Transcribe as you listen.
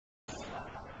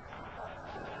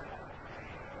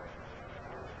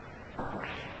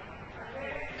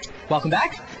Welcome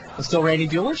back. I'm still Randy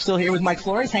Bueller, still here with Mike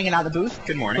Flores, hanging out in the booth.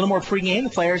 Good morning. A little more pregame. The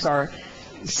players are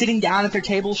sitting down at their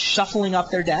tables, shuffling up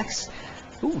their decks.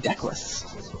 Ooh, deck lists.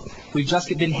 We've just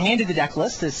been handed the deck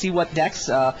list to see what decks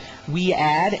we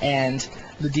add and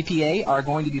Ludipia are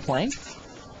going to be playing.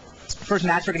 First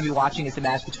match we're going to be watching is the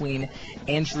match between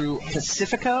Andrew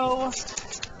Pacifico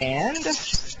and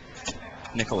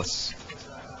Nicholas.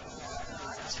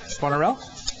 One in a row?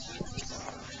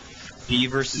 B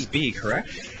versus B,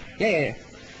 correct? Yeah.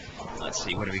 Let's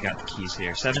see, what do we got the keys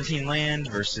here? 17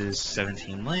 land versus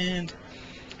 17 land.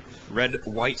 Red,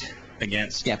 white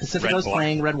against Pacifico's red,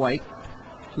 playing red-white.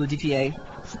 Ludipia.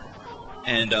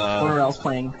 And Else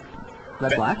playing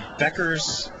red-black.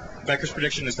 Becker's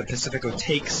prediction is that Pacifico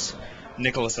takes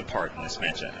Nicholas apart in this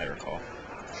match, I recall.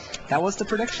 That was the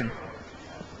prediction.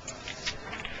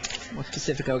 What's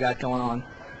Pacifico got going on?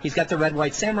 He's got the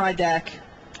red-white samurai deck.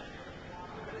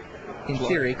 In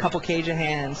theory, a couple Cajun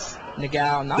hands,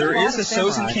 Nagao. Not there a lot is of a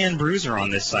samurai. Sozenkan Bruiser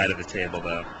on this side of the table,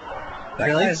 though. That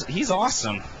Really? he's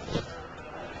awesome.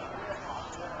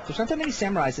 There's not that many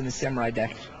samurais in the samurai deck.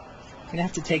 I'm going to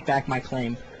have to take back my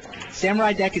claim.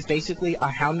 Samurai deck is basically a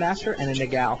Houndmaster and a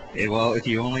Nagao. Well, if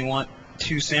you only want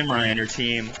 2 samurai on your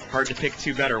team, hard to pick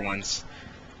 2 better ones.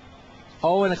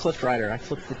 Oh, and a Cliff Rider. I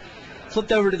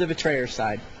flipped over to the Betrayer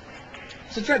side.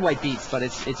 So it's red-white beats, but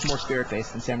it's more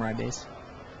spirit-based than samurai-based.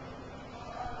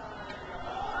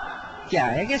 Yeah,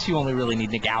 I guess you only really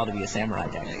need Nagao to be a samurai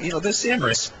deck. You know, the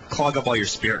samurais clog up all your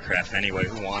spirit craft anyway.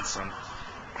 Who wants them?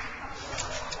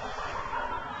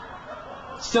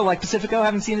 Still like Pacifico?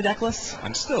 Haven't seen the deck list?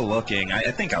 I'm still looking.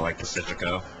 I think I like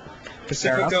Pacifico.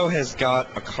 Pacifico has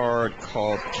got a card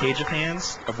called Cage of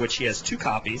Hands, of which he has 2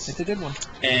 copies. It's a good one.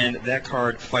 And that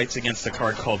card fights against a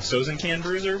card called Sozenkan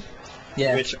Bruiser,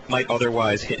 which might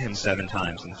otherwise hit him 7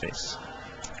 times in the face.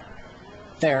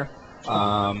 Fair.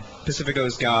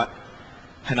 Pacifico's got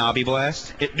Hanabi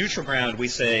Blast. At neutral ground, we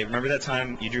say, remember that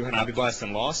time you drew Hanabi Blast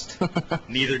and lost?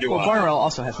 Neither do I. Barnwell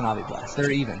also has Hanabi Blast. They're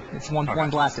even. It's one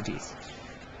blast apiece.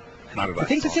 Hanabi Blast. The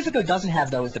thing Pacifico doesn't have,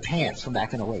 though, is the pants from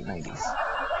back in the late 90s.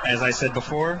 As I said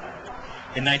before,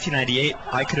 in 1998,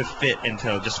 I could have fit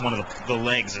into just one of the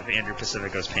legs of Andrew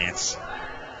Pacifico's pants.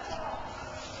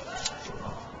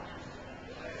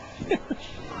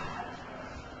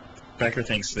 Becker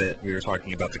thinks that we were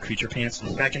talking about the creature pants.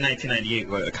 Back in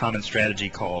 1998, a common strategy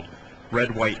called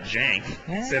red-white jank,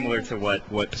 similar to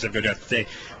what Pacifico drafted today,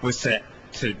 was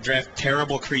to draft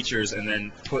terrible creatures and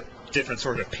then put different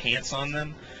sort of pants on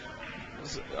them.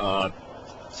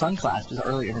 Sunclass was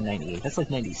earlier than 98. That's like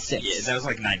 96. Yeah, that was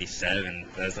like 97.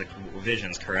 That was like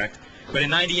Visions, correct? But in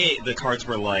 98, the cards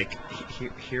were like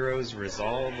Heroes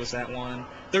Resolve was that one.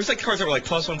 There was like cards that were like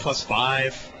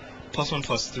 +1/+5,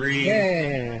 +1/+3.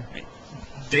 Yeah.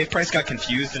 Dave Price got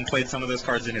confused and played some of those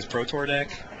cards in his Pro Tour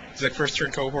deck. It's like first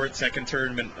turn Cohort, second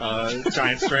turn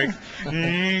Giant Strength.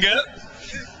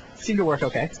 Seemed to work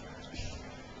okay.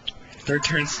 Third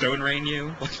turn Stone Rain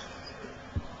you.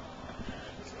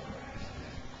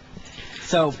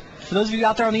 So, for those of you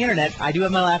out there on the internet, I do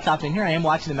have my laptop in here. I am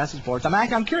watching the message boards.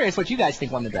 I'm curious what you guys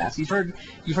think won the drafts. You've heard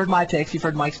my picks. You've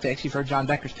heard Mike's picks. You've heard John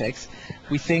Becker's picks.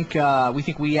 We think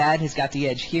Wead has got the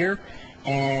edge here,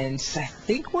 and I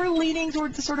think we're leaning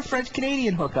toward the sort of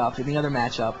French-Canadian hookup in the other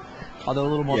matchup, although a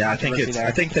little more. Yeah, I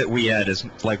think that Wead is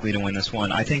likely to win this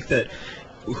one. I think that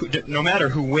no matter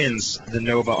who wins the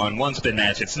Nova on one spin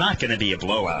match, it's not going to be a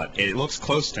blowout. It looks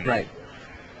close to me. Right.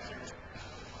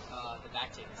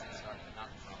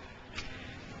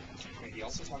 He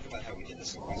also talked about how we did the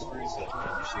sequesters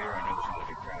this year. I know there's not a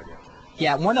big crowd yet.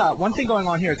 Yeah, one thing going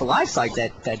on here at the live site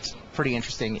that's pretty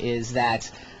interesting is that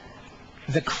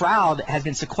the crowd has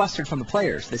been sequestered from the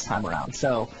players this time around.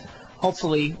 So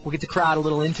hopefully we'll get the crowd a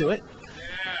little into it.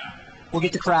 We'll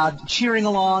get the crowd cheering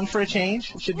along for a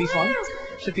change. It should be fun.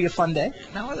 Should be a fun day.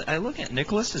 Now I look at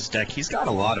Nicholas's deck. He's got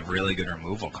a lot of really good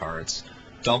removal cards.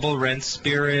 Double Rent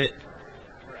Spirit,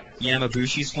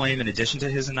 Yamabushi's Flame in addition to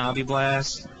his Hanabi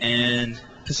Blast, and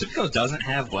Pacifico doesn't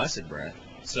have Blessed Breath.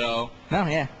 So,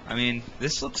 yeah. I mean,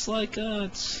 this looks like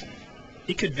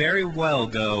he could very well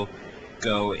go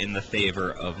in the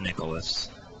favor of Nicholas.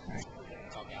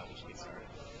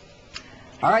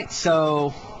 All right,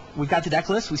 so we've got the deck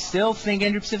list. We still think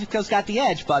Andrew Pacifico's got the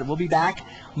edge, but we'll be back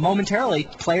momentarily.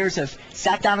 Players have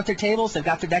sat down at their tables. They've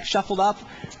got their decks shuffled up.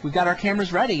 We've got our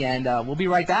cameras ready, and we'll be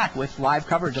right back with live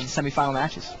coverage of the semifinal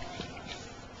matches.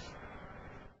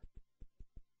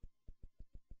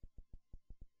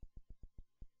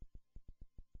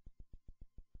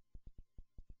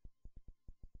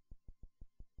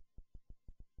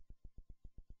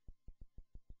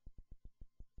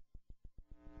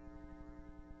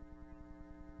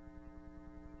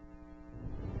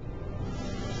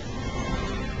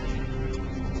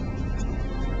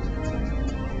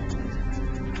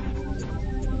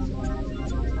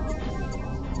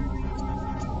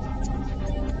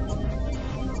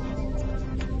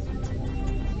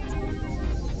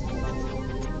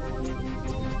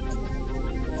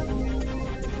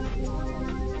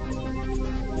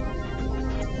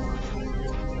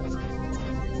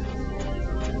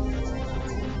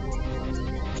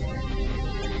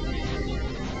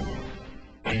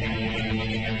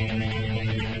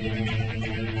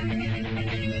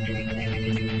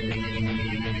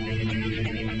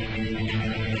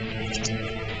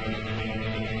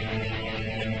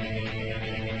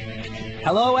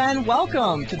 Hello and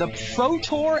welcome to the Pro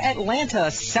Tour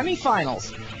Atlanta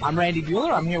SemiFinals. I'm Randy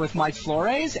Bueller. I'm here with Mike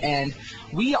Flores, and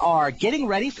we are getting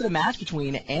ready for the match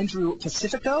between Andrew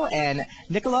Pacifico and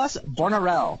Nicolas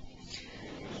Bornarel.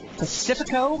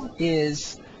 Pacifico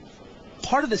is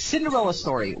part of the Cinderella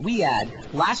story. We add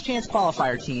last chance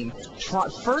qualifier team,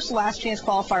 first last chance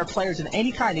qualifier players of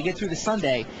any kind to get through to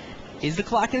Sunday. Is the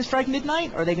clock going to strike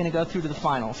midnight, or are they going to go through to the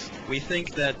finals? We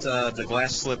think that the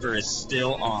glass slipper is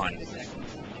still on.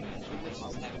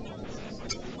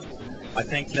 I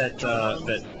think that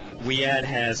that Wead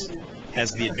has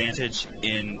the advantage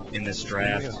in this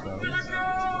draft.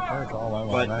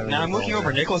 But now I'm looking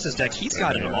over Nicholas's deck. He's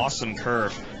got an awesome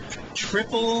curve.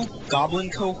 Triple Goblin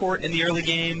cohort in the early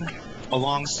game,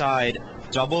 alongside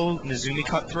double Nezumi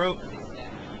Cutthroat.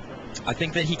 I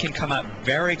think that he can come out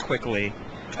very quickly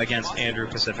against Andrew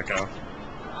Pacifico.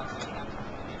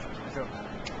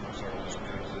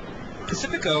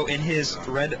 Pacifico, in his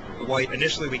red-white,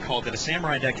 initially we called it a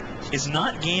samurai deck, is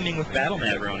not gaming with Battle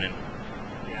Mad Ronin.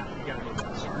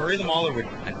 Murray the Mauler would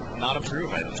not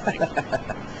approve, I don't think.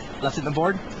 Left it in the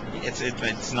board?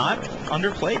 It's not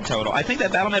underplayed total. I think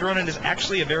that Battle Mad Ronin is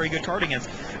actually a very good card against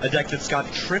a deck that's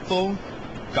got triple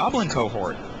Goblin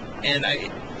cohort, and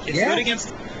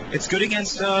it's good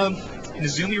against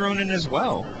Nezumi Ronin as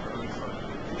well.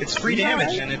 It's free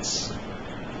damage, and it's.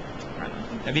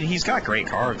 I mean, he's got great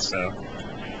cards, so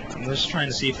I'm just trying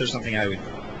to see if there's something I would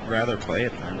rather play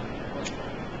it than.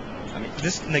 I mean,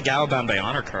 this Nagao Bound by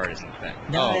Honor card isn't bad.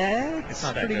 No, it's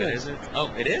not that good, is it?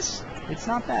 Oh, it is? It's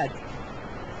not bad.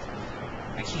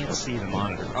 I can't see the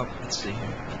monitor. Oh, let's see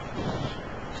here.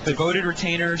 Devoted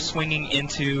Retainer swinging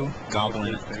into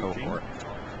Goblin cohort.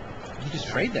 You just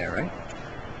trade there, right?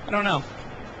 I don't know.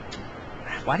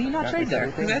 Why do you not trade there?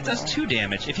 Because that does 2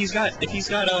 damage. If he's got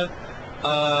a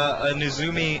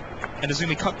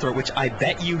Nezumi Cutthroat, which I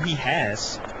bet you he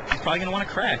has, he's probably gonna want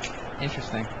to crack.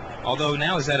 Interesting. Although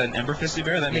now, is that an Ember Fisted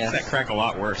Bear? That makes that crack a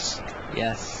lot worse.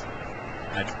 Yes.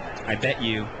 I bet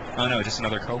you. Oh no, just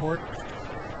another cohort.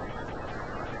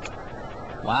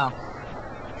 Wow.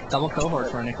 Double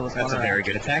cohort for Nicholas. That's a very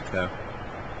good attack, though.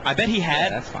 I bet he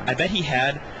had. Yeah, that's fine. I bet he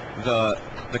had the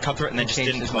Cutthroat and then just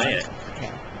didn't play it.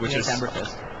 Yeah. Which is Ember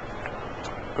Fist.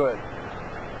 Good.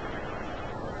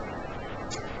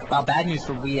 Well, bad news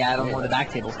for Wead on one of the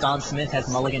back tables. Don Smith has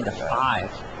mulligan to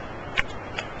 5.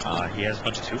 He has a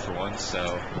bunch of 2-for-1s,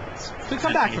 so Could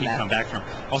come back from that. Come back from.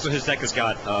 Also, his deck has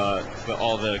got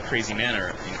all the crazy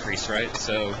mana increase, right?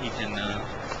 So he can.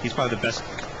 He's probably the best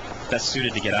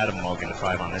suited to get out of mulligan to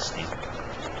 5 on this team.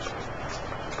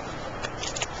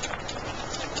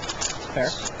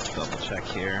 Fair. Double check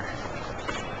here.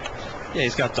 Yeah,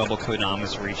 he's got double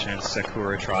Kodama's Reach and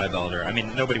Sakura Tribe Elder. I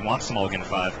mean, nobody wants the mulligan to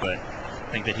 5, but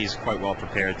I think that he's quite well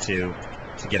prepared to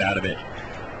get out of it.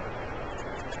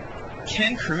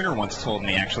 Ken Kruner once told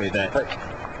me actually that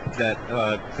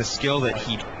the skill that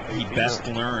he best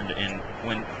learned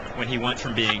when he went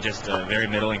from being just a very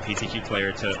middling PTQ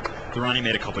player to the run he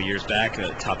made a couple years back,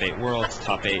 top 8 Worlds,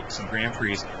 top 8 some Grand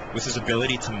Prix, was his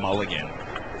ability to mulligan.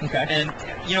 Okay. And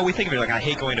we think of it like, I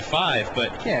hate going to 5,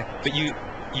 but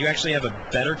you actually have a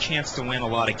better chance to win a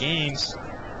lot of games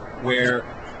where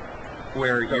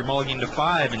you're mulliganing to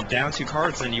 5 and down 2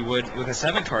 cards than you would with a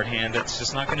 7-card hand that's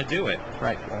just not going to do it.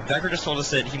 Right. Becker just told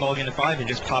us that he mulliganed to 5 and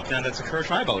just popped down that Sakura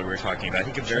Tribe Elder we were talking about.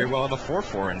 He could very well have a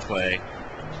 4/4 in play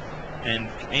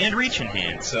and reach in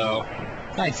hand. So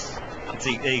nice. It's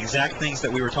the exact things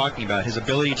that we were talking about. His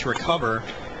ability to recover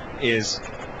is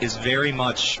very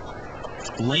much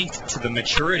linked to the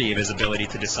maturity of his ability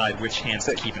to decide which hands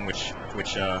to keep and which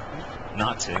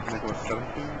not to.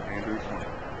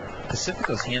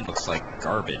 Pacifico's hand looks like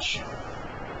garbage.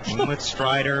 Moonlit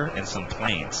Strider and some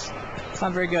planes. It's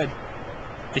not very good.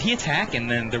 Did he attack and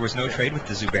then there was no trade with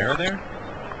the Zubera there?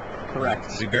 Correct.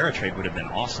 The Zubera trade would have been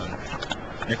awesome.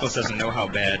 Nicholas doesn't know how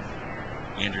bad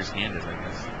Andrew's hand is, I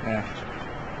guess. Yeah.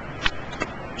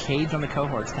 Cage on the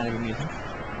cohort's kind of amusing.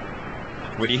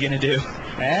 What are you going to do?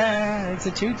 It's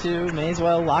a 2/2. May as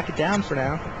well lock it down for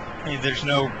now. I mean, there's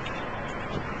no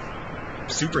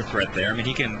super threat there. I mean,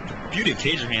 he can. Beauty of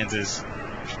Cage of Hands is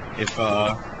if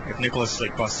Nicholas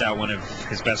busts out one of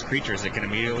his best creatures, it can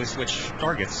immediately switch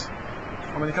targets.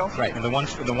 How many kills? Right, and the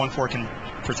 1/4 can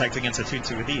protect against a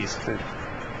 2/2 with ease.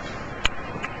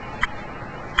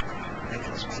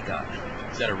 Nicholas, what's he got?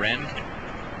 Is that a Rend?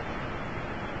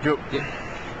 Yep.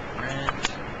 Rend.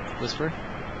 Whisper?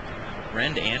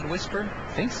 Rend and Whisper?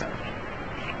 I think so.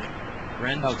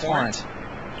 Rend Torrent.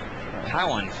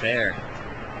 How unfair.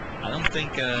 I don't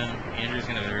think Andrew's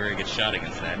going to have a very good shot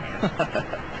against that.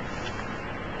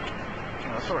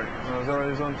 Sorry.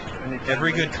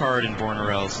 Every good card in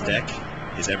Bornarel's deck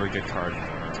is every good card in the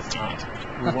world.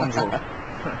 With 1 draw.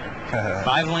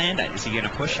 5 land. Is he going to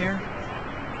push here?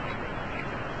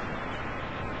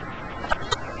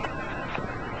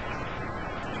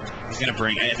 He's going to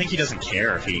bring. I think he doesn't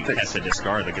care if he has to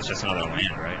discard. Like it's just another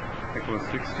land, right? I think it was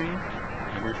 16.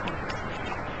 And which one?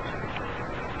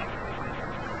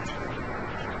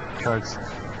 Cards.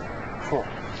 4.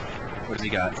 What does he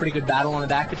got? Pretty good battle on the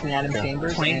back between Adam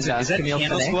Chambers Plains, and is that Camille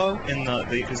Candle's Finet. Glow in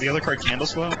is the other card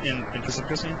Candle's Glow in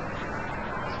Pacifico's hand?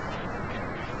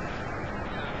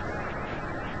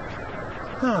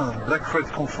 Black Fred's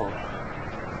Control.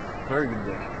 Very good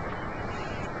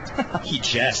deck. He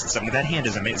jests. I mean, that hand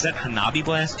is amazing. Is that Hanabi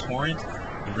Blast, Torrent,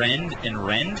 Rend, and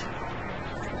Rend?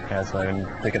 Yeah, so I didn't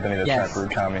pick up any of the Yes. trap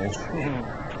root commies.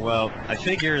 Well, I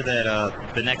figure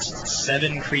that the next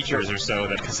 7 creatures or so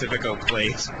that Pacifico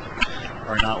plays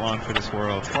are not long for this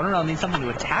world. Cornerell needs something to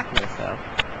attack with, though.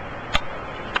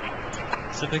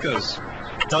 Pacifico's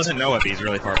doesn't know if he's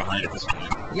really far behind at this point.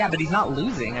 Yeah, but he's not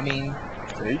losing. I mean,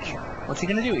 H. what's he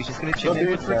going to do? He's just going to chip Go in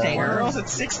big with down. Retainer. Cornerell's at Go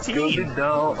 16. bit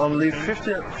down. Only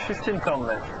 15 turn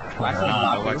left. I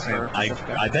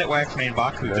bet Waxmane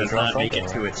Baku There's does not make it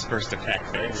something. to its first attack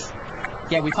phase.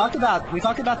 Yeah, we talked about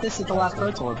this at the last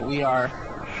Pro Tour, but we are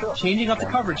changing up the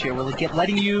coverage here. We're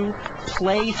letting you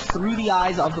play through the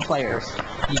eyes of the players.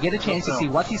 You get a chance to see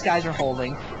what these guys are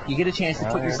holding. You get a chance to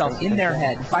put yourself in their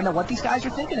head and find out what these guys are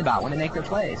thinking about when they make their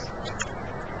plays.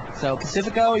 So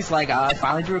Pacifico, he's like, I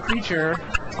finally drew a creature.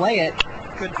 Play it.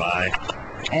 Goodbye.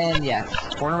 And yes,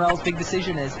 Cornerell's big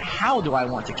decision is, how do I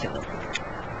want to kill it?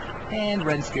 And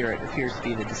Ren Spirit appears to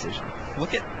be the decision.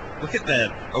 Look at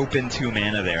that open 2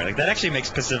 mana there. Like that actually makes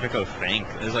Pacifico think.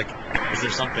 There's like, is there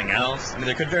something else? I mean,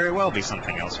 there could very well be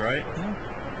something else, right?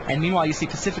 Yeah. And meanwhile, you see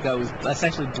Pacifico is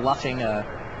essentially bluffing a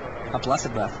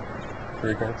Blessed Breath.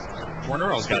 3 cards.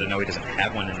 Cornerell's got to know he doesn't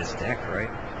have one in his deck,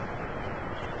 right?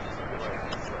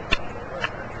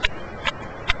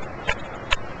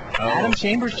 Oh, Adam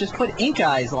Chambers just put Ink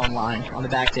Eyes online on the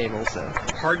back table, so.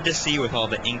 hard to see with all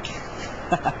the ink.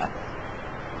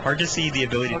 Hard to see the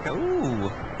ability to.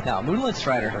 Ooh. No, Moonlit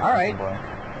Strider. All right.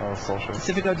 Oh, social.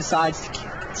 Pacifico decides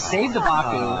to save the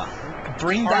Baku,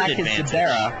 bring Hard back his advantage.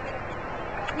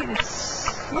 Zubera. I mean, it's,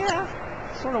 yeah,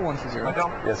 sort of 1 for 0.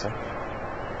 Yes, sir.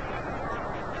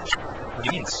 What do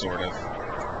you mean, sort of?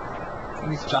 I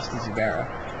mean, it's just a Zubera.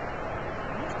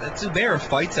 That Zubera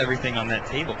fights everything on that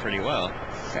table pretty well.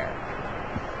 Fair.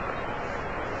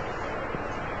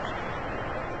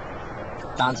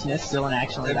 Don Smith still in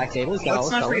action on the back table. He's got all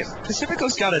Let's his not colors. forget,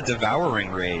 Pacifico's got a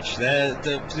Devouring Rage.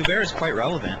 The Zubera is quite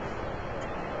relevant.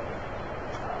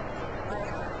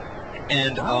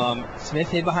 And, Smith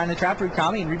hid behind the Trap Root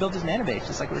Kami and rebuilt his mana base,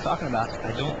 just like we were talking about.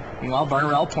 I don't Meanwhile,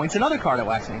 Barnerell points another card at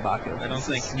Waxmane Baku. I don't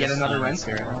think Yet this another time Ren it's-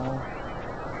 Spirit.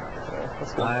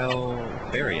 Let's go.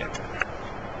 I'll bury it.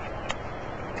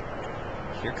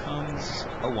 Here comes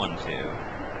a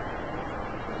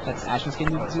 1/2. That's Ashen Skin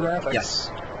Zubera? Yes.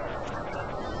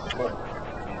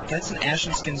 That's an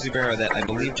Ashen Skin Zubera that I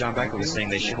believe John Becker was saying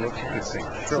they shouldn't have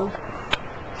had. Sure.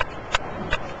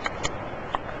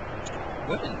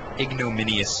 What an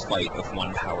ignominious fight of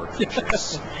 1 power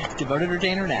creatures. Devoted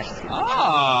Retainer and Ashen Skin.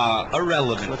 Ah, a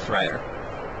relevant threat.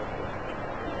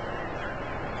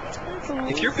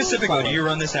 If you're Pacifico, do you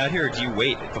run this out here or do you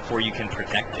wait before you can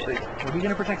protect it? What are you going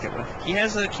to protect it with? He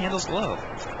has a Candle's Glow.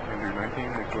 Maybe 19.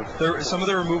 It goes. Some of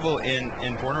the removal in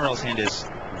Bornerell's hand is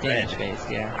Damage red.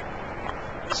 based, yeah.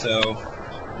 So,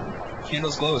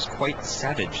 Candle's Glow is quite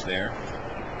savage there.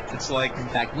 It's like, In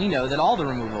fact, we know that all the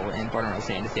removal in Barnerell's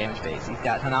hand is damage based. He's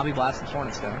got Hanabi Blast and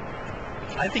Hornet Stone.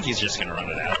 I think he's just going to run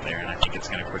it out there, and I think it's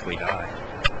going to quickly die.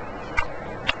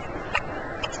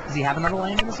 Does he have another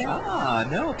land in his hand? Ah,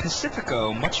 no,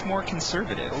 Pacifico, much more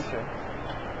conservative.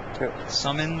 Okay.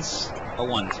 Summons a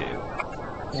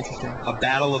 1/2. Interesting. A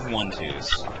battle of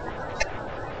 1/2s.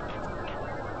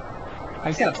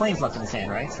 He's got a Plains left in his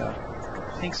hand, right? So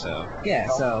I think so. yeah.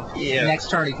 So Yeah. next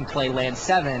turn he can play land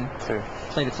 7, 2.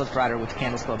 play the Cliff Rider with the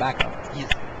Candle's Glow backup.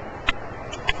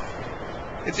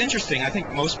 It's interesting. I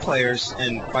think most players,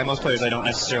 and by most players I don't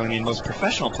necessarily mean most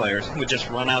professional players, would just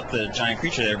run out the giant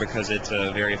creature there because it's a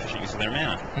very efficient use of their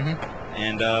mana. Mm-hmm.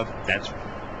 And that's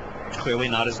clearly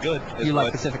not as good as You like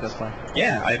what... Pacifico's play?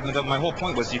 Yeah, my whole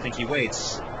point was, do you think he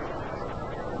waits?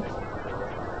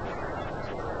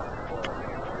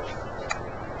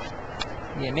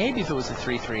 Yeah, maybe if it was a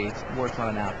 3/3, it's worth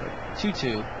running out. But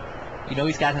 2/2, you know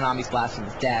he's got Hanami's Blast in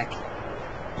his deck.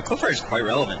 Well, Cliff Rider is quite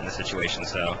relevant in this situation,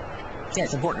 so... Yeah,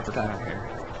 it's important to protect him. Here.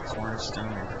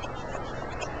 Cornerstone.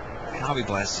 Hobby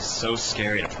Blast is so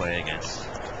scary to play against.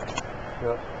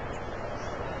 Yeah.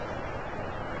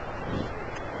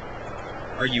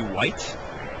 Are you white?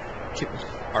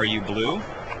 Are you blue?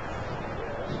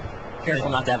 Careful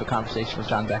not to have a conversation with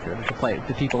John Becker.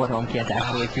 The people at home can't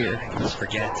actually hear. Just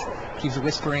forget. He's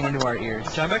whispering into our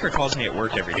ears. John Becker calls me at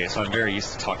work every day, so I'm very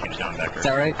used to talking to John Becker. Is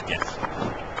that right? Yes.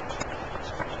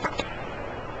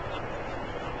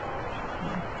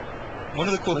 One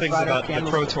of the cool things about the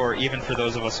Pro Tour, even for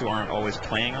those of us who aren't always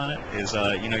playing on it, is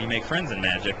you make friends in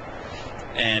Magic,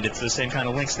 and it's the same kind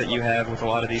of links that you have with a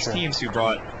lot of these teams who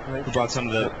brought some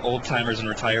of the old timers and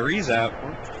retirees out.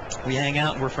 We hang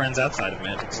out and we're friends outside of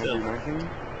Magic still.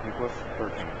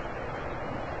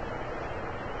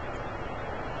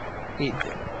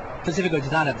 Pacifico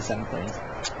does not have the 7 planes,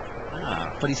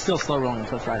 but he's still slow rolling the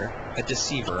Cliff Rider. A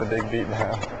deceiver. The big beat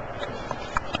now.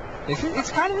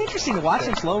 It's kind of interesting to watch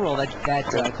him slow roll that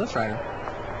Cliff Rider.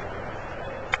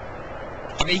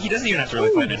 I mean, he doesn't even have to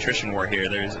really fight an attrition war here.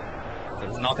 There's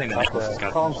nothing that Nicholas has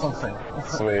got. Found something.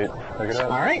 Sweet. Look at that.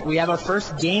 All right, we have our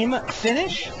first game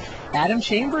finish. Adam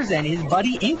Chambers and his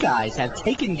buddy Ink Eyes have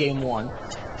taken game 1.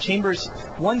 Chambers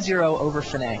 1-0 over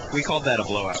Finney. We called that a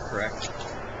blowout, correct?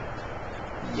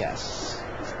 Yes.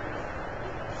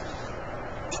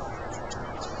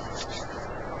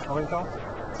 How many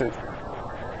times? 2.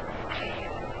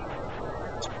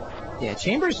 Yeah,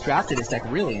 Chambers drafted his deck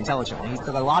really intelligently. He took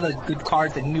a lot of good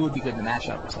cards that he knew would be good in the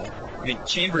matchup. So I mean,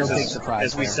 Chambers no big is, surprise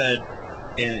as we there. said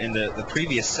in the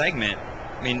previous segment,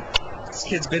 I mean, this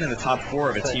kid's been in the top 4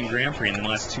 of a Team Grand Prix in the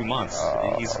last 2 months.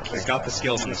 He's got the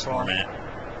skills in this format.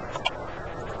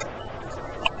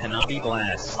 Hanabi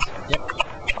Blast. Yep.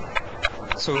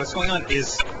 So what's going on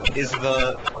is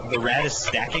the rat is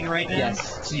stacking right now?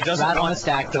 Yes. So he doesn't Rat on want the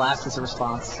stack, Blast is a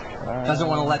response. Doesn't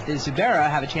want to let the Zubera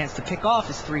have a chance to pick off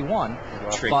his 3-1.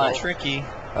 Tricky.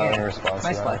 Yeah, response.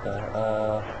 nice play.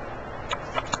 Okay.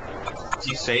 Do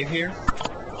you save here?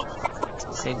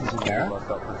 Save the Zubera.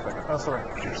 Oh, sorry.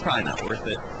 It's probably not worth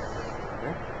it.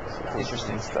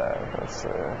 Interesting. Let's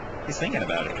He's thinking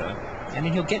about it though. I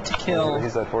mean, he'll get to kill.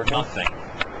 He's at 14. Nothing.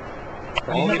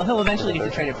 I mean, he'll eventually get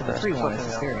to trade it for the 3-1. Is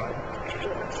his theory.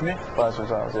 Blast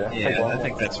response, yeah. Yeah, I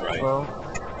think that's right. Well,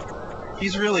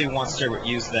 He's really wants to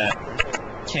use that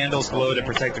Candle's Glow to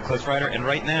protect the Cliff Rider, and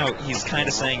right now he's kind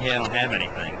of saying, hey, I don't have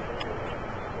anything.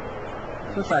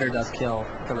 Cliff Rider does kill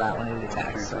the rat when it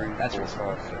attacks, so that's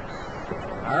reasonable.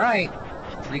 All right,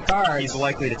 3 cards. He's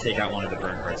likely to take out one of the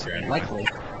burn cards here anyway. Likely.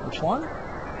 Which one?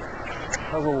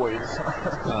 as always.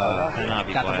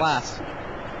 Hanabi Got the blast.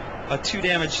 A 2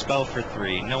 damage spell for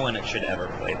 3. No one should ever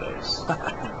play those.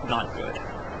 Not good.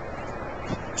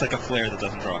 It's like a flare that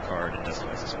doesn't draw a card and doesn't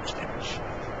do so much damage.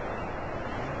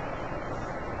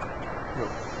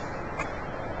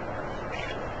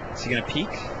 Is he gonna peek?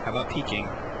 How about peeking?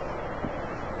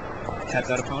 Tap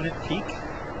that opponent, peek.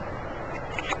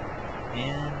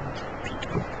 And peek.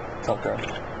 Top card.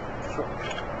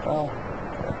 Oh.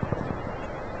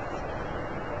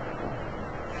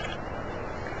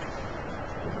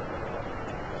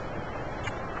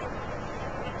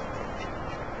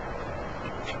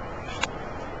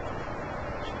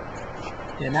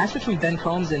 Yeah, the match between Ben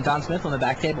Combs and Don Smith on the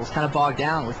back table is kind of bogged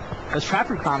down with those Trap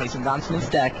Root Commies in Don Smith's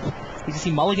deck. You can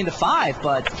see mulligan to 5,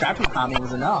 but Trap Root Commie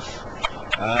was enough.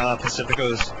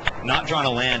 Pacifico's not drawn a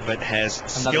land, but has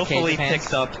skillfully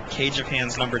picked up Cage of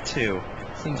Hands number 2.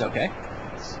 Seems okay.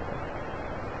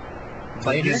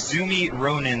 But Izumi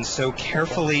Ronin, so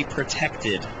carefully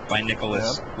protected by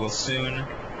Nicholas, will soon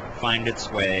find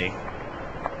its way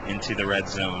into the red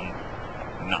zone.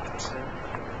 Not.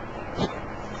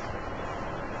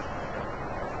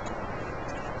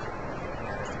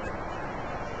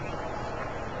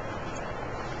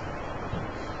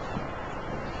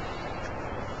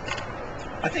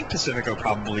 I think Pacifico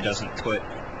probably doesn't put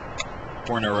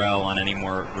Bornarel on any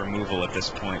more removal at this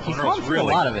point. He's Bornarel's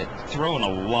really a lot of it. Throwing a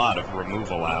lot of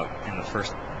removal out in the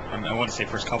first, I want to say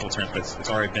first couple turns, but it's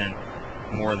already been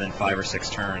more than 5 or 6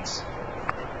 turns.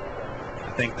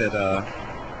 I think that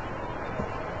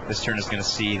this turn is going to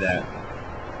see that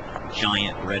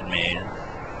giant red man.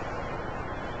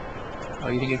 Oh,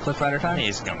 you think it's Cliff Rider time?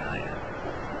 He's coming out,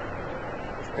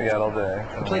 yeah. We got all day.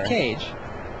 He played Cage.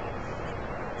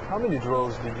 How many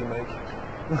draws did you make?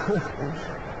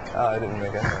 I didn't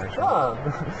make any. Ah,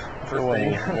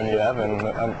 When you have an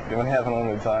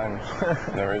unlimited time,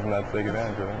 no reason not to take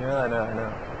advantage of it. Yeah, I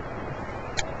know.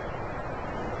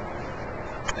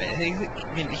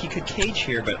 I mean, he could Cage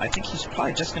here, but I think he's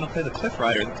probably just going to play the Cliff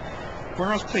Rider.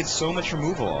 Bornarel's played so much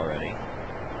removal already.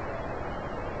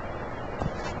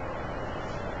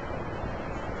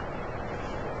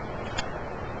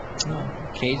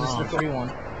 No. Cage is the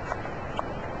 3-1.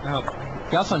 Oh,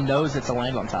 He also knows it's a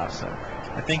land on top, so.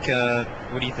 I think,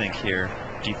 what do you think here?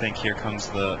 Do you think here comes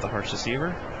the Harsh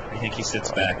Deceiver? I think he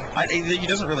sits back. He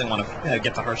doesn't really want to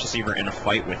get the harsh receiver in a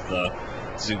fight with the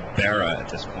Zubera at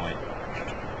this point.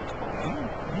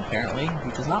 Apparently,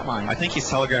 he does not mind. I think he's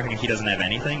telegraphing he doesn't have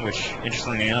anything, which,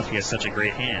 interestingly enough, he has such a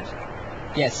great hand.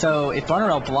 Yeah, so if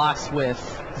Barnarell blocks with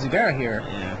Zubera here,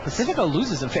 Pacifico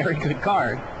loses a very good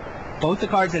card. Both the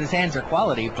cards in his hands are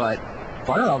quality, but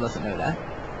Barnarell doesn't know that.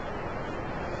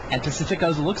 And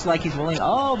Pacifico's looks like he's willing.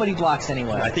 Oh, but he blocks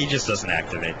anyway. I think he just doesn't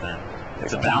activate then.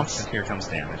 It's a bounce. Here comes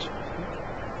damage.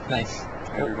 Nice.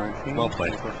 Well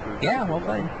played. Yeah, well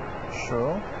played.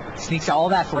 Sure. Sneaks all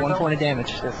that for 1 point of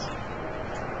damage. Yes.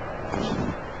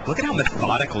 Look at how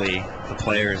methodically the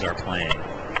players are playing.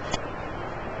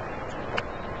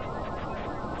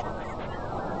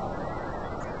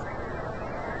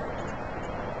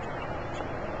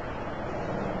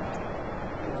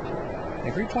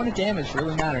 Every point of damage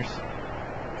really matters.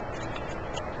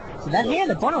 So that hand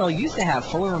that Barnarell used to have,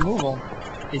 full of removal,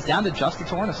 is down to just the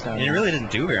Tornistone. And he really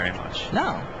didn't do very much.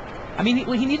 No. I mean,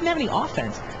 he didn't have any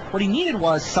offense. What he needed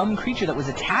was some creature that was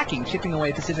attacking, chipping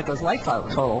away Pacifico's life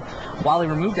total while he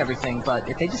removed everything. But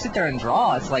if they just sit there and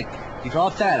draw, it's like, you draw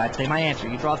a Fed, I play my answer.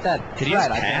 You draw a Fed, Did he just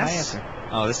I play my pass? answer.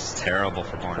 Oh, this is terrible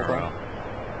for Barnarell.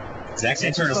 Exact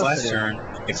same turn as last turn,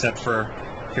 except for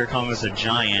here comes a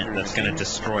giant that's going to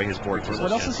destroy his board position.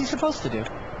 What else is he supposed to do?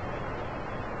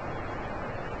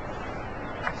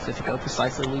 Pacifico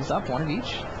precisely leaves up one of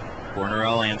each.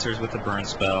 Barnarell answers with the burn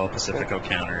spell, Pacifico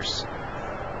counters.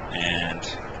 And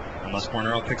unless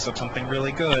Barnarell picks up something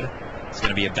really good, it's going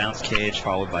to be a bounce cage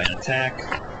followed by an attack.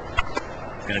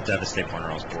 It's going to devastate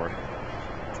Barnarell's board.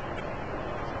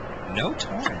 No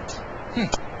torrent.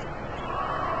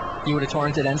 You would have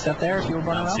torrented end step there if you were I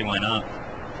Barnarell? don't see why not.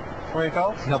 Where you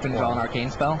go? You hoping to draw an arcane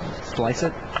spell? Splice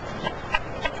it?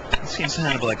 This seems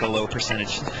kind of like a low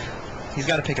percentage. He's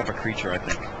got to pick up a creature, I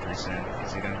think. I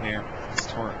see down here. It's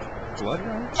Blood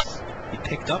Rites? He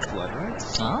picked up Blood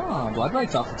Rites? Ah, Blood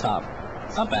Rites off the top.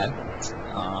 It's not bad.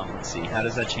 Let's see. How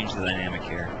does that change the dynamic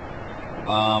here?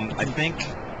 I think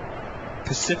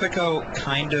Pacifico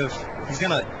kind of...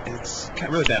 It's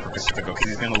really bad for Pacifico because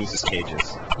he's going to lose his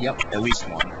cages. Yep. At least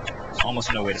one. There's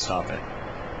almost no way to stop it.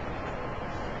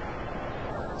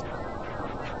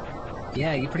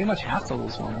 Yeah, you pretty much have to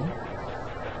lose one. Right?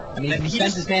 I mean, And he he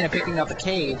spends just- his mana picking up a He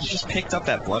cage. just picked up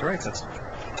that Blood Rites. That's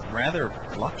rather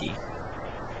lucky.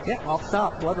 Yeah, off the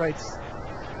top, Blood Rites.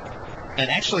 And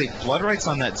actually, Blood Rites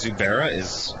on that Zubera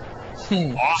is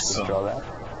Just awesome. draw that.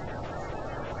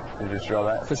 You just draw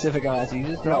that. Pacifico as you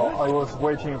just No, draw. I was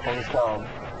waiting for the sound.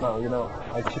 No, you know,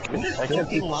 I can't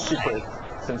keep secret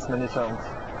since many times.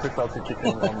 Prefer to keep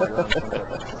him on my own.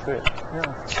 Sweet.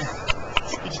 Yeah.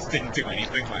 He just didn't do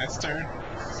anything last turn.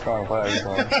 Strong play,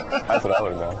 everyone. That's what I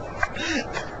would have done.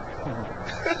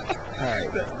 Alright,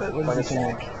 what does he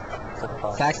Anything say?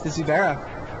 Attacks the Zubera.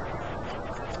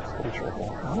 Pretty tricky.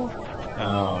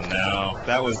 Oh no,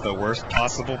 that was the worst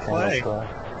possible play.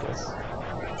 Yes.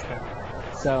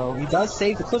 So he does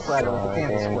save the Cliff Rider with the Gain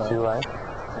Canvas 2 Blow. life.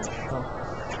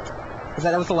 Because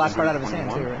that was the last card out of his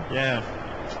hand too, right? Yeah,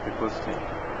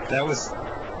 that was.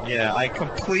 Yeah, I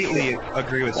completely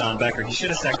agree with John Becker. He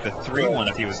should have sacked the 3-1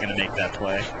 if he was going to make that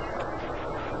play.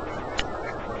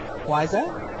 Why is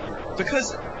that?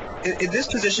 Because in this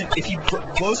position, if he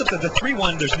blows up the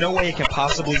 3-1, there's no way it can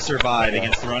possibly survive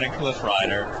against the running Cliff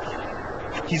Rider.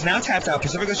 He's now tapped out.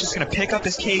 Pacifico's just going to pick up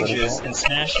his cages and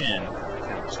smash in.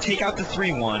 Take out the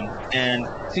 3-1, and...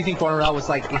 So you think Barnarell was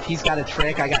like, if he's got a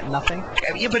trick, I got nothing?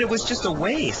 Yeah, but it was just a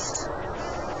waste.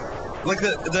 Like,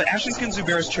 the Ashley Skin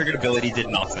Zubera's triggered ability did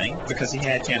nothing, because he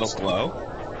had Candle's Glow.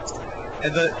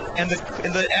 And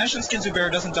the Ashley Skin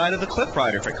Zubera doesn't die to the Cliff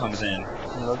Rider if it comes in.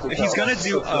 If he's gonna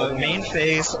do a main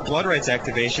phase Blood Rites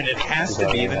activation, it has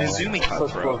to be the Nezumi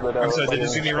Cutthroat. I'm sorry, the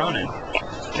Nezumi Ronin.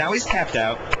 Now he's tapped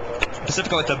out.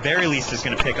 Pacifico at the very least is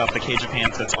gonna pick up the Cage of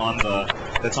Hands that's on the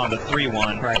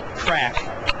 3-1. Right. Crack.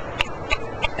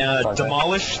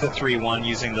 Demolish the 3-1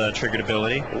 using the triggered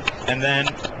ability. And then,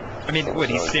 I mean, what,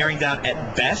 he's staring down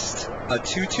at best a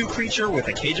 2/2 creature with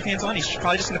a Cage of Hands on? He's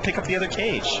probably just gonna pick up the other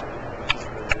cage.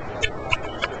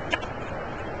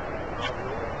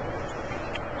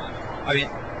 I mean,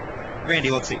 Randy,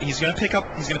 let's see. He's gonna pick up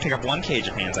one Cage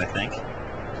of Hands, I think.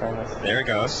 There it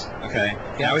goes. Okay.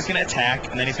 Now he's gonna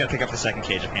attack, and then he's gonna pick up the second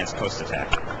Cage of Hands post-attack.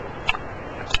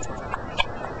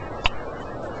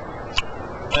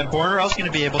 Then Barnarell's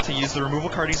gonna be able to use the removal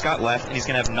card he's got left, and he's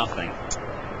gonna have nothing.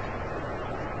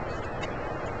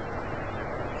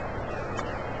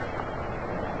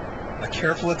 A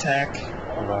careful attack.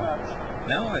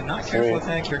 No, not careful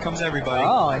attack. Here comes everybody.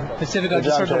 Oh, and Pacifico Good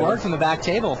just job, heard the Chambers. word from the back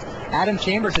table. Adam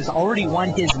Chambers has already won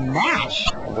his match.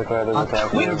 A quick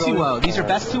 2-0. These are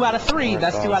best 2 out of 3,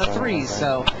 best 2 out of 3.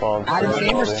 So Adam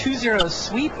Chambers 2-0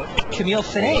 sweep. Camille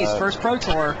Finet's first Pro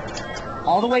Tour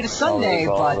all the way to Sunday,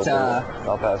 but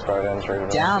I'll pass right in straight away.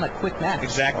 down a quick match.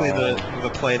 Exactly the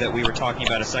play that we were talking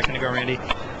about a second ago, Randy.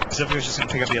 Pacifico's just going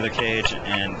to pick up the other cage,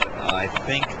 and I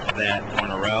think that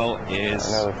Cornerell is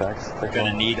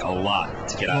going to need a lot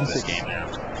to get out of this game now.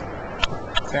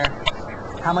 Fair.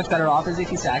 How much better off is he if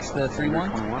he sacks the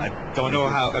 3-1? I don't know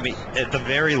how. I mean, at the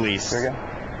very least,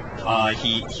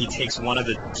 he takes one of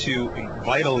the 2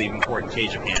 vitally important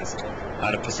cage of hands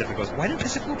out of Pacifico's. Why didn't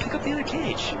Pacifico pick up the other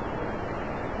cage?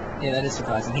 Yeah, that is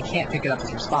surprising. He can't pick it up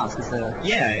as a response because the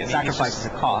Yeah, sacrifice is a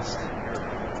cost.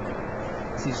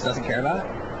 So he just doesn't care about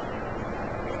it?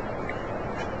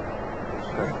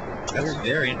 That's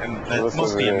very. I mean, that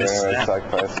must be a misstep.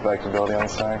 Sacrifice flexibility on the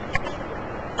side.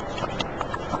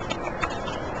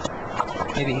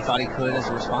 Maybe he thought he could as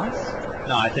a response?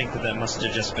 No, I think that must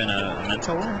have just been a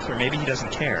mental lapse, or maybe he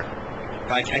doesn't care.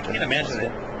 I can't imagine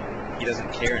that he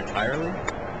doesn't care entirely.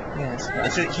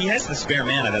 Yeah, He has the spare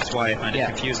mana, that's why I find it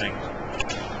confusing.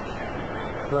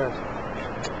 Right.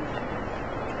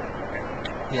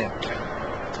 Yeah.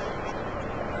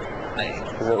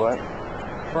 Is it what?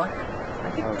 I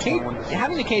think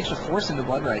having the cage to force into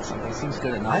blood right something seems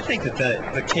good enough. I think that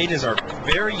the cages are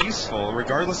very useful,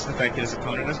 regardless of the fact that his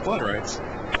opponent has blood rights.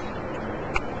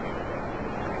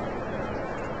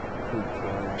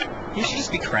 He should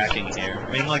just be cracking here.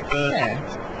 I mean, like the. Yeah.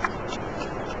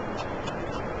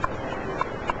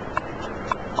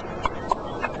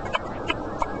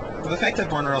 The fact that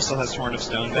Bornerell still has Torrent of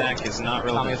Stone back is not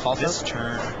really this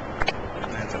turn.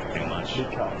 That's too much.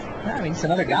 Yeah, I mean, it's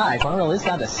another guy. Bornerell is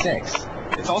down to 6.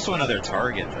 It's also another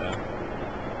target, though.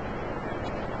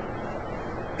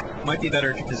 Might be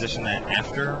better to position that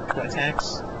after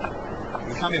attacks.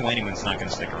 The Kami Waning One's not going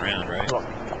to stick around, right?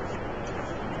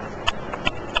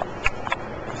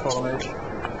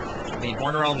 I mean,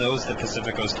 Bornerell knows that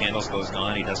Pacifico's Candlespell's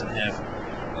gone. He doesn't have.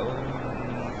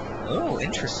 Oh,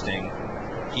 interesting.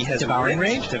 He has Devouring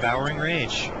Rage? Devouring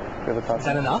Rage. Is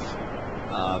that enough?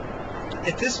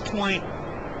 At this point,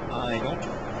 I don't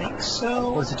think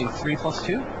so. What does it do? 3 plus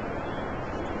 2?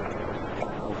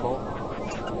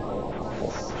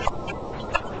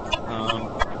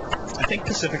 I think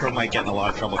Pacifico might get in a lot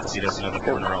of trouble because he doesn't know that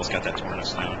Bornerell's got that Torrent of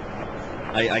Stone.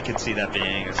 I could see that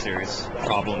being a serious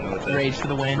problem with it. Rage for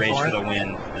the win. Rage for the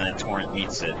win, and then Torrent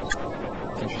meets it.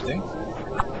 Interesting.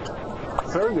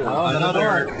 Very good. Oh,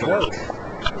 another dork.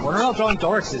 Bornerell drawing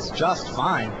dorks is just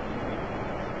fine.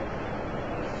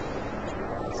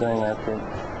 Saying that too.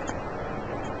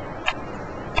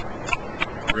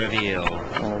 Reveal.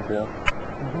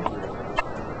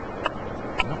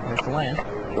 There's the land.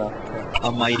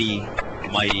 A mighty,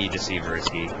 mighty deceiver is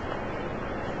he.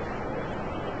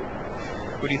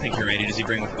 What do you think, Randy? Does he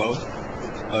bring with both?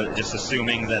 Just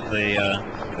assuming that the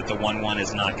 1/1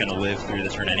 is not going to live through the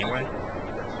turn anyway.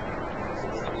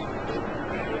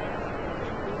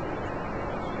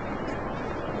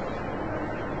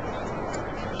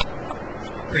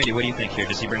 Randy, what do you think here?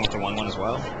 Does he bring with the 1/1 as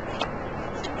well?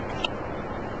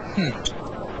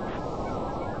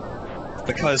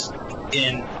 Because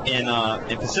in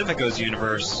Pacifico's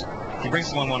universe, he brings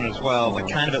the 1/1 as well, but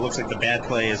kind of it looks like the bad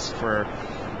play is for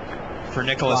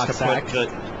Nicholas to put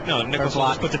Nicholas will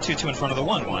just put the 2/2 in front of the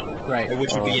 1/1, right?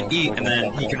 Which would be an eat, and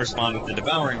then he can respond with the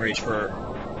Devouring Rage for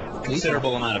a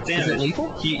considerable amount of damage. Is it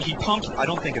lethal? He pumped. I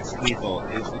don't think it's lethal.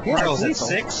 It's at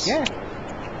 6. Yeah.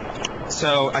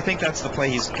 So I think that's the play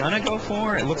he's gonna go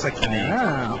for. It looks like to me.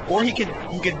 Oh. Or he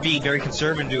could be very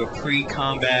conservative and do a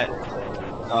pre-combat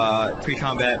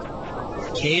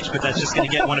cage, but that's just gonna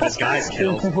get one of his guys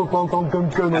killed.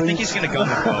 I think he's gonna gun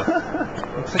with both.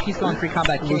 Looks like he's going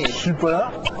pre-combat cage.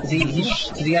 Does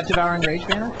he have Devouring Rage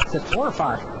banner? Is it 4 or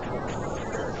 5?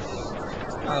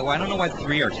 I don't know why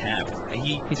 3 are tapped.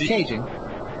 He's caging.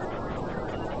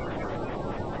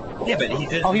 Yeah, but he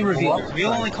did. Oh, he revealed.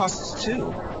 Reveal only costs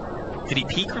 2. Did he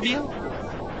peek reveal?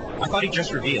 I thought he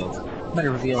just revealed. Might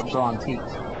have revealed, draw and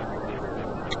peeked.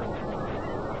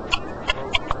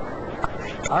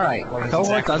 Alright,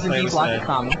 Cohort does indeed block the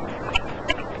Kami.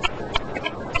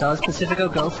 Does Pacifico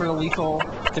go for the lethal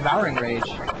Devouring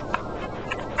Rage?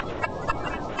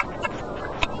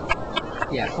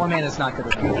 Yeah, 4 mana is not good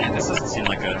enough. Man, this doesn't seem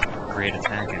like a great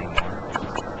attack anymore.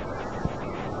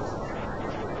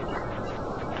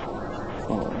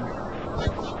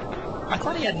 I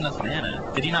thought he had enough mana.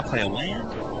 Did he not play a land?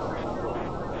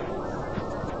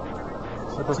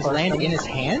 Is land in his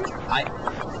hand?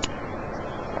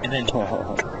 And then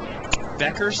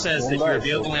Becker says that he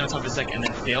revealed the land on top of his deck and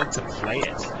then failed to play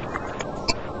it.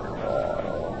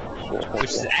 Which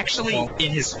is actually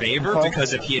in his favor,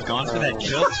 because if he had gone for that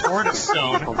kill, torn of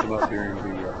stone. Oh,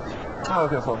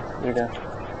 okay, so you can.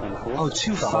 Oh,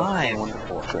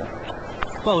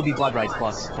 2-5. Well, it would be blood rights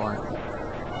plus torrent.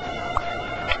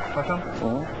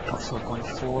 So going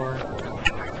 4.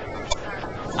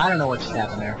 I don't know what just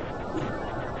happened there.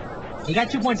 He got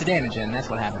 2 points of damage in, that's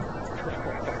what happened.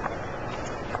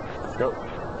 Go.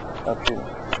 Up to you.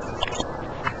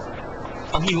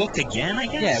 Oh, he looked again, I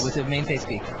guess? Yeah, with the main face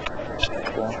peak.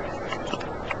 Okay.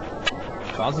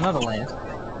 Draws another land.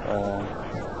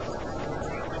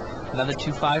 Another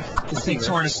 2-5 I think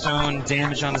Torn of Stone,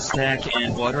 damage on the stack,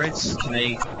 and blood rights. Can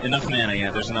they... Enough mana,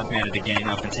 yeah. There's enough mana to gang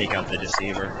up and take out the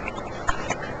Deceiver.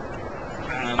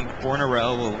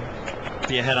 Bornarel will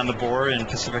be ahead on the board, and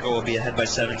Pacifico will be ahead by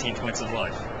 17 points of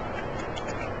life.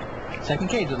 Second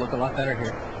cage would look a lot better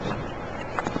here.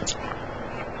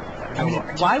 I mean,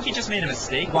 why he just made a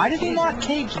mistake? Why did he not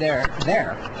cage there?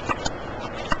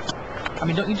 I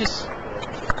mean, don't you just...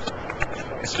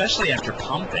 Especially after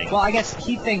pumping. Well, I guess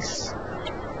he thinks...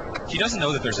 He doesn't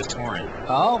know that there's a torrent.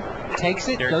 Oh, takes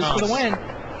it, goes for the win.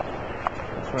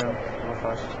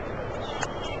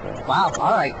 Wow,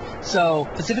 alright. So,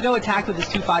 Pacifico attacked with his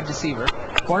 2-5 Deceiver.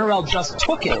 Bornarel just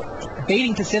took it,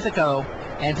 baiting Pacifico,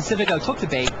 and Pacifico took the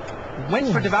bait,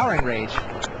 went for Devouring Rage.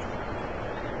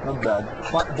 Not bad.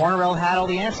 But Bornarel had all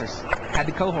the answers. Had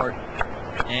the cohort.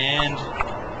 And...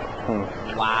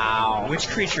 Wow. Which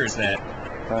creature is that?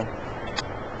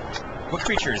 What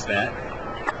creature is that?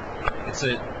 It's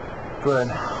a... Good.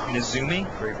 Nezumi?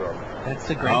 That's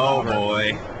the great Oh, robber.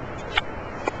 boy.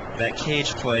 That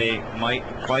cage play might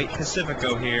bite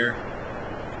Pacifico here.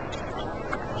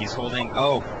 He's holding...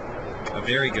 Oh, a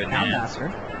very good hand.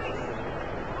 Master.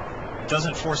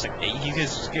 Doesn't force it.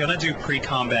 He's gonna do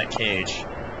pre-combat cage,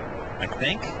 I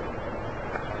think.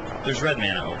 There's red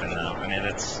mana open now. I mean,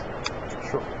 it's...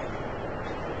 Sure.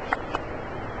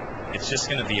 It's just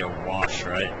gonna be a wash,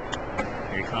 right?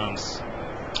 Here he comes.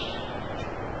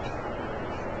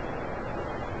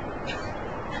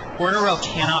 Bornarel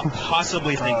cannot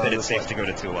possibly think that it's safe to go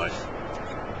to 2 life.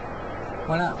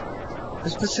 Why not?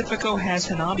 Because Pacifico has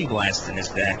Hanabi Blast in his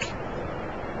deck.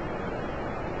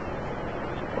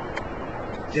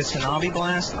 It's Hanabi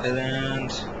Blast,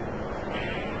 and...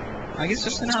 I guess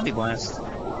just Hanabi Blast.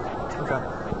 Okay.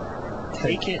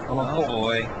 Take it. Oh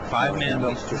boy. 5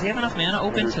 mana. Does he have enough mana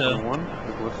open to...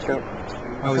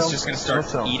 Oh, he's just going to start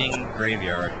eating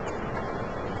Graveyard.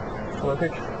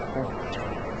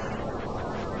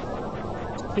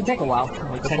 It'd take a while,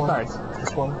 like 10 cards.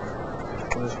 This one.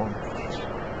 And this one.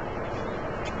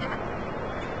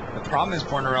 The problem is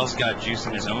Bornarel's got juice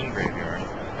in his own Graveyard.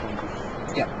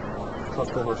 Yep. Plus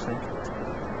everything.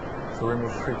 So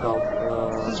remove 3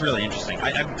 cards. This is really interesting.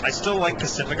 I still like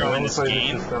Pacifico in this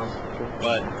game,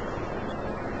 but...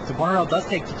 So Bornarel does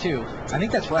take to 2. I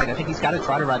think that's right. I think he's got to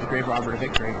try to ride the Grave Robber to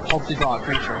victory. Hope to draw a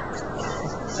creature.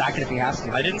 Sack it if he has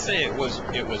to. I didn't say it was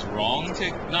wrong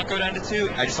to not go down to 2.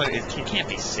 I just like it can't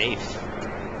be safe.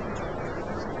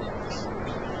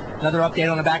 Another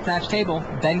update on the backmatch table.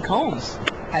 Ben Combs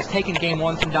has taken game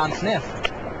 1 from Don Smith.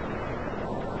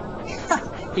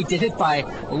 He did it by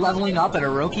leveling up at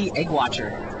Orochi Egg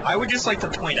Watcher. I would just like to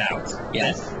point out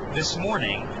Yes. that this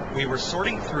morning we were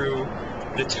sorting through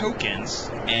the tokens,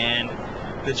 and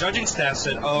the judging staff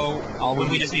said, oh,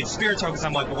 we just need spirit tokens.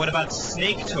 I'm like, well, what about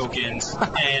snake tokens?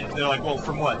 And they're like, well,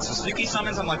 from what? So Suzuki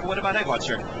summons? I'm like, well, what about Egg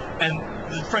Watcher? And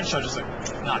the French judge was like,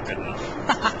 not good enough.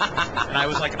 And I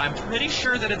was like, I'm pretty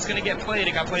sure that it's going to get played.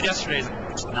 It got played yesterday.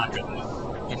 It's not good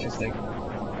enough. Interesting.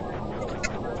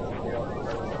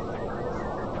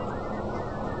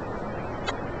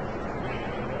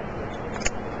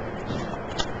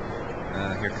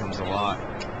 Here comes a lot.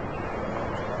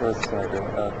 It's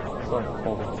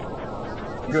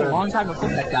It's a long time to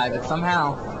flip that guy, but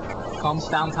somehow Combs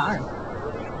found time.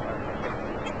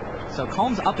 So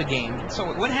Combs up a game.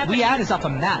 So what happened? Liad is up a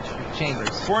match with Chambers.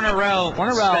 Bornarel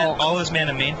spent all his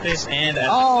mana main phase and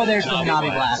at there's the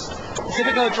Hanabi Blast.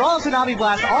 Pacifico draws Hanabi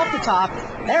Blast off the top.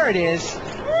 There it is.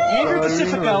 Andrew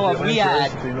Pacifico of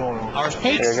Liad. Our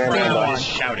Takes game crowd 1. is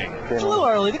shouting. It's a little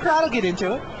early. The crowd will get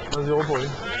into it. That's the old boy.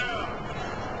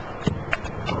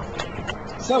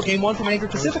 So, game 1 from Andrew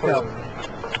Pacifico.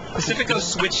 Pacifico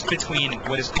switched between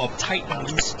what is called tight and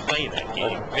loose play that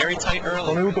game. Very tight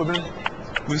early.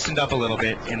 Loosened up a little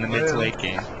bit in the mid to late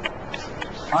game.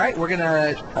 All right, we're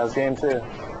gonna. How's game 2?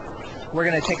 We're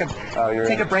gonna take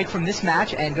a break from this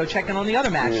match and go check in on the other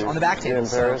match on the back You in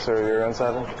table. Paris or you're on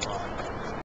 7?